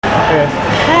Hey.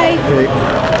 Hi. Hey.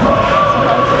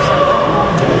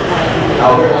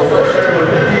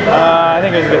 I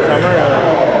think it was a good summer.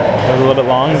 It was a little bit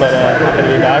long, but happy to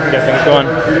be back and get things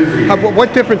going.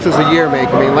 What difference does a year make?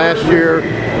 I mean, last year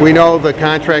we know the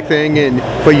contract thing,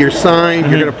 but you're signed.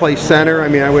 You're going to play center. I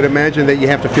mean, I would imagine that you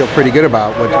have to feel pretty good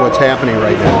about what's happening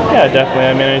right now. Yeah, definitely.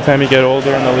 I mean, anytime you get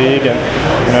older in the league, and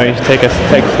you take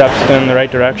steps in the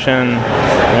right direction,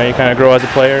 you kind of grow as a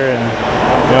player and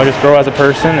just grow as a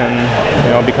person,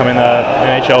 and becoming the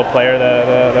NHL player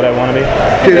that I want to be.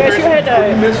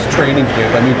 You missed training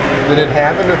camp. I mean, did it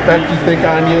have an effect, you think,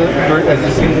 on you as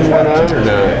the season went on, or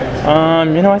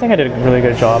not? I think I did a really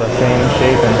good job of staying in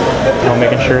shape and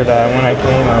making sure that when I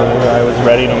came, I was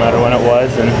ready no matter when it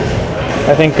was. And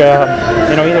I think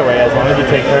either way, as long as you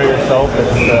take care of yourself,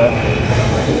 it's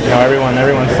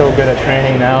everyone's so good at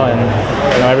training now, and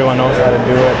everyone knows how to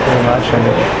do it pretty much. And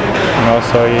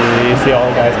so you see all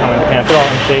the guys coming to camp, they're all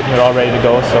in shape and they're all ready to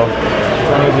go. So as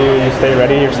long as you stay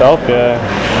ready yourself, it's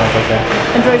okay.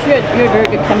 And George, you had very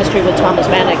good chemistry with Thomas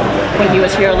Vanek when he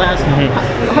was here last.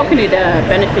 How can it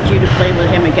benefit you to play with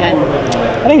him again?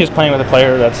 I think just playing with a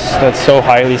player that's so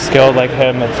highly skilled like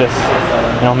him, it just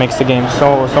makes the game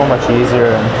so much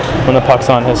easier. And when the puck's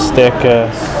on his stick,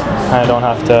 I don't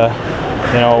have to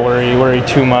worry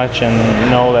too much, and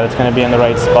know that it's going to be in the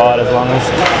right spot. As long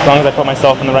as I put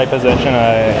myself in the right position,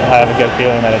 I have a good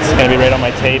feeling that it's going to be right on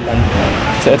my tape, and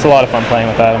it's a lot of fun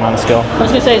playing with that amount of skill. I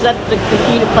was going to say, is that the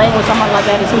key to playing with someone like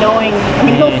that, is knowing,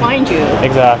 he'll find you.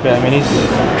 Exactly. I mean, he's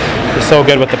so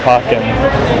good with the puck, and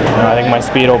I think my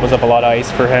speed opens up a lot of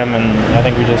ice for him, and I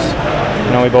think we just,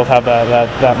 we both have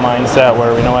that mindset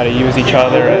where we know how to use each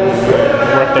other and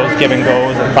work those give and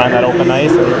goes and find that open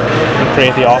ice and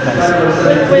create the offense.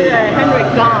 With Henrik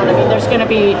gone, there's going to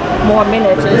be more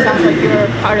minutes, and it sounds like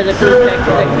you're part of the group that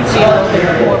could see a little bit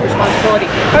more responsibility.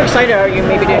 How excited are you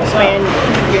maybe to expand,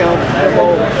 your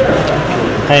role?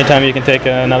 Anytime you can take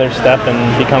another step and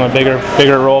become a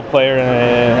bigger role player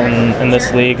in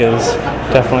this league is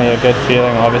definitely a good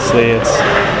feeling. Obviously, it's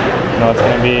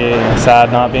going to be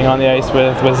sad not being on the ice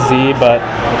with Z, but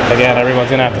again, everyone's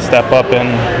going to have to step up and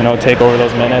take over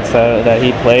those minutes that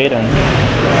he played, and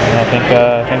I think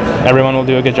everyone will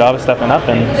do a good job of stepping up,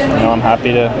 and I'm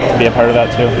happy to be a part of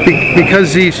that too. Because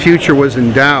Z's future was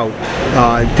in doubt,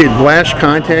 did Blash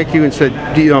contact you and said,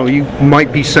 you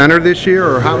might be center this year,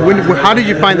 or how did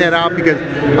you find that out? Because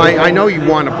I know you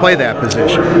want to play that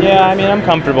position. Yeah, I'm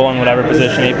comfortable in whatever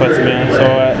position he puts me in.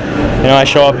 So I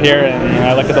show up here and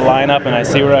I look at the lineup and I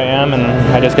see where I am, and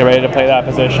I just get ready to play that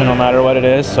position no matter what it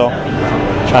is. So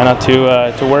try not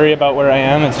to worry about where I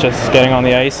am. It's just getting on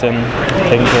the ice and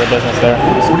taking care of business there.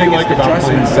 What do you like about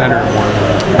playing center more?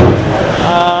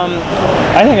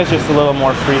 I think it's just a little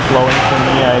more free-flowing for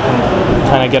me. I can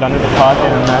kind of get under the puck,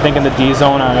 and I think in the D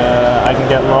zone I can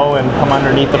get low and come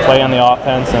underneath the play on the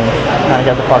offense and kind of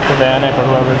get the puck to Vanek or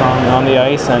whoever's on the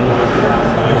ice, and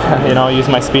use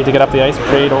my speed to get up the ice,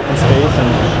 create open space, and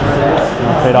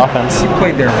create offense. You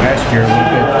played there last year a little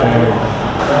bit.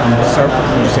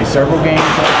 Would you say several games?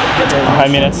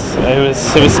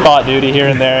 It was spot duty here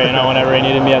and there. Whenever he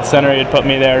needed me at center, he'd put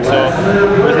me there. So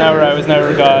I was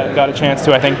never got a chance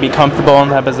to, I think, be comfortable in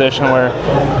that position where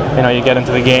you get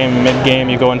into the game, mid-game,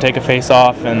 you go and take a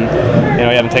face-off, and you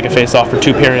have to take a face-off for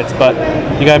 2 periods. But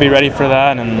you got to be ready for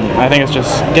that, and I think it's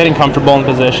just getting comfortable in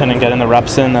position and getting the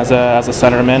reps in as a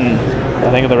centerman. And I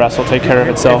think the rest will take care of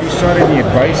itself. Have you sought any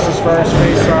advice as far as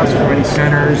face-offs from any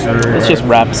centers? Or it's just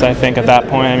reps, I think, at that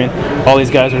point. All these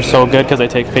guys are so good because they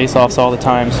take face-offs all the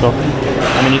time. So,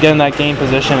 you get in that game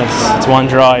position, it's one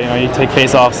draw. You take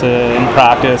face-offs in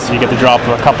practice, you get to drop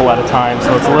a couple at a time.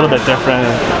 So it's a little bit different.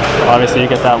 Obviously, you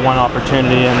get that one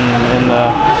opportunity in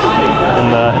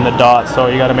the dot, so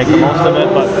you got to make the most of it.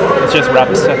 But it's just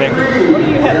reps, I think. What do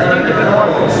you have to do to be more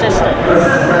consistent?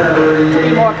 To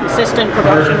be more consistent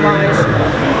production-wise?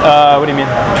 What do you mean?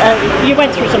 You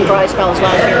went through some dry spells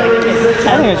last year.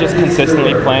 I think it's just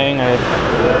consistently playing.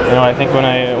 I think when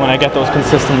I get those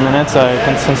consistent minutes, I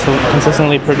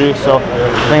consistently produce. So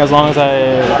I think as long as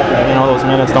those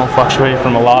minutes don't fluctuate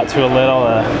from a lot to a little,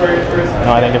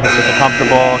 I think if it's just a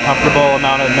comfortable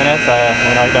amount of minutes,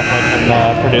 I definitely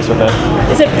can produce with it.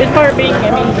 It's part of being,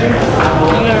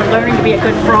 learning to be a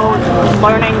good pro,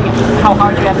 learning how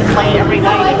hard you have to play every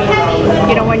night.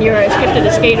 When you're as gifted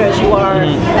a skater as you are,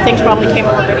 things probably came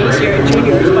a little bit easier in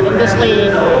juniors, but in this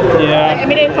league,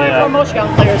 for most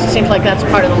young players, it seems like that's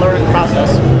part of the learning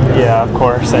process. Yeah, of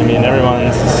course.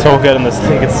 Everyone's so good in this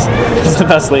league. It's the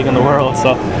best league in the world.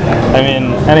 So,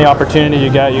 any opportunity you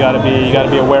get, you got to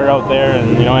be aware out there,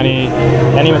 and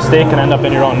any mistake can end up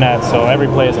in your own net. So every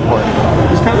play is important.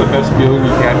 It's kind of the best feeling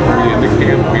you had for you in the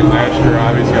camp last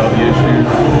obviously all the issues.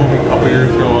 A couple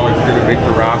years ago, I was going to make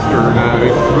the roster or not.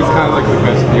 It was kind of like the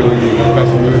best feeling,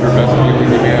 best mood or best feeling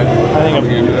you had. I think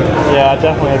coming into that. yeah,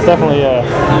 definitely. It's definitely a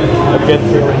good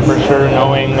feeling for sure,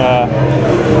 knowing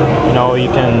you know you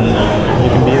can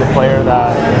be the player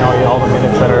that all the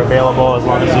minutes that are available, as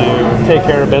long as you take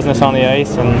care of business on the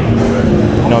ice and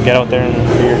get out there and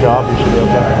do your job. You should be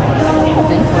okay.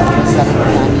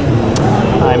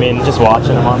 I mean, just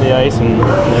watching him on the ice and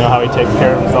how he takes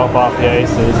care of himself off the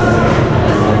ice is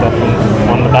definitely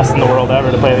one of the best in the world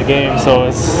ever to play the game. So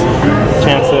it's a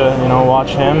chance to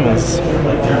watch him is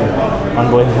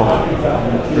unbelievable.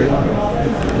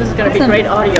 This is going to be great audio.